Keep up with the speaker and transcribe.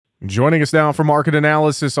Joining us now for market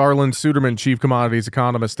analysis, Arlan Suderman, Chief Commodities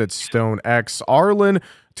Economist at StoneX. Arlan,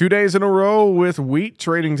 2 days in a row with wheat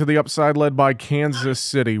trading to the upside led by Kansas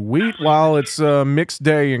City. Wheat, while it's a mixed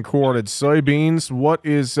day in quartered soybeans, what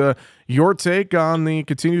is your take on the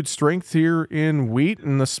continued strength here in wheat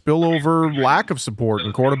and the spillover lack of support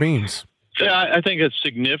in quarter beans? Yeah, I think it's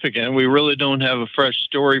significant. We really don't have a fresh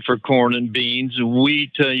story for corn and beans.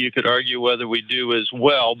 Wheat, you could argue whether we do as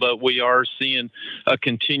well, but we are seeing a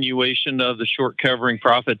continuation of the short covering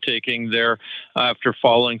profit taking there after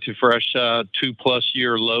falling to fresh 2+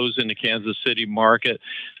 year lows in the Kansas City market.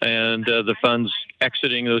 And the funds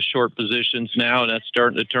exiting those short positions now, and that's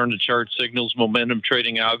starting to turn to chart signals. Momentum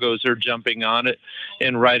trading algos are jumping on it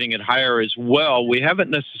and riding it higher as well. We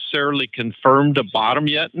haven't necessarily confirmed a bottom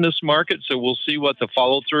yet in this market, so we'll see what the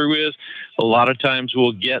follow through is. A lot of times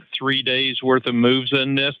we'll get 3 days worth of moves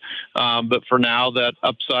in this, but for now that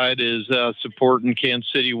upside is supporting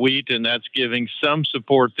Kansas City wheat, and that's giving some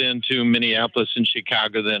support then to Minneapolis and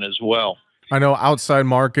Chicago then as well. I know outside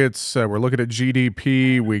markets, we're looking at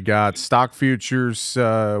GDP. We got stock futures.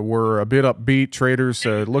 We're a bit upbeat. Traders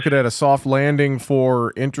looking at a soft landing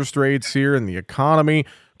for interest rates here in the economy.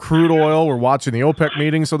 Crude oil, we're watching the OPEC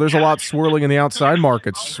meeting. So there's a lot swirling in the outside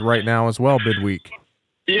markets right now as well, midweek.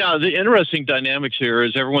 Yeah, the interesting dynamics here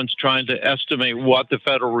is everyone's trying to estimate what the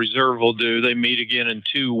Federal Reserve will do. They meet again in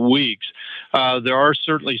 2 weeks. There are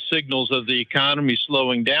certainly signals of the economy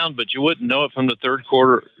slowing down, but you wouldn't know it from the third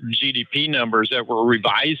quarter GDP numbers that were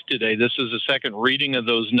revised today. This is the second reading of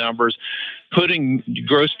those numbers, putting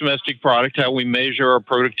gross domestic product, how we measure our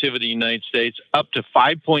productivity in the United States, up to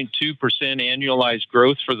 5.2% annualized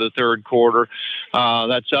growth for the third quarter.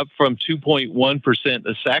 That's up from 2.1%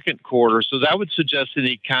 the second quarter. So that would suggest an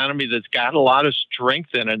economy that's got a lot of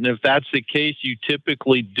strength in it. And if that's the case, you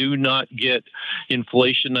typically do not get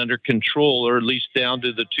inflation under control, or at least down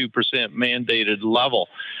to the 2% mandated level.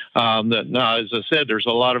 Now, as I said, there's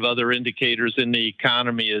a lot of other indicators in the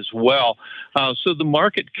economy as well. So the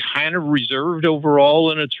market kind of reserved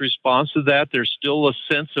overall in its response to that. There's still a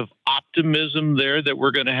sense of optimism there that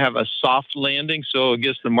we're going to have a soft landing. So I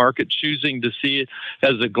guess the market choosing to see it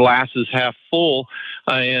as the glass is half full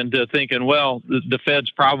and thinking, well, the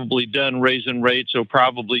Fed's probably done raising rates, so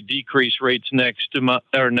probably decrease rates next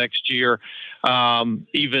year,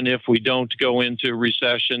 even if we don't go into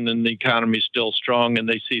recession and the economy's still strong, and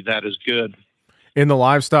they see that as good. In the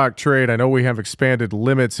livestock trade, I know we have expanded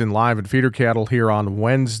limits in live and feeder cattle here on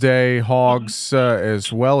Wednesday. Hogs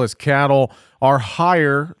as well as cattle are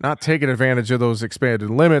higher, not taking advantage of those expanded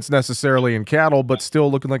limits necessarily in cattle, but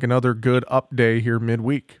still looking like another good up day here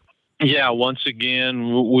midweek. Yeah, once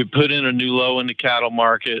again, we put in a new low in the cattle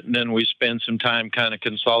market, and then we spend some time kind of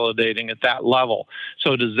consolidating at that level.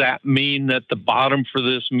 So does that mean that the bottom for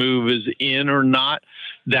this move is in or not?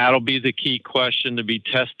 That'll be the key question to be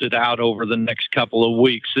tested out over the next couple of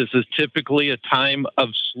weeks. This is typically a time of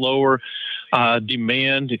slower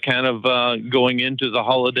demand, kind of going into the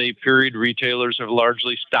holiday period. Retailers are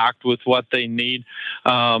largely stocked with what they need.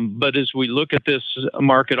 But as we look at this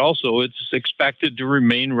market also, it's expected to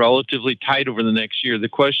remain relatively tight over the next year. The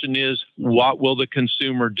question is, what will the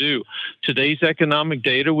consumer do? Today's economic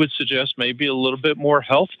data would suggest maybe a little bit more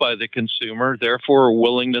health by the consumer, therefore a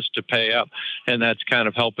willingness to pay up. And that's kind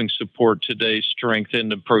of helping support today's strength in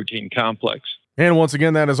the protein complex. And once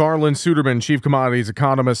again, that is Arlan Suderman, Chief Commodities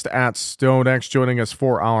Economist at StoneX, joining us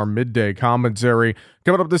for our midday commentary.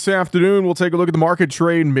 Coming up this afternoon, we'll take a look at the market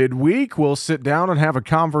trade midweek. We'll sit down and have a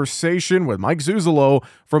conversation with Mike Zuzolo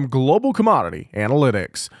from Global Commodity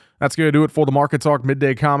Analytics. That's going to do it for the Market Talk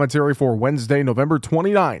midday commentary for Wednesday, November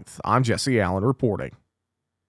 29th. I'm Jesse Allen reporting.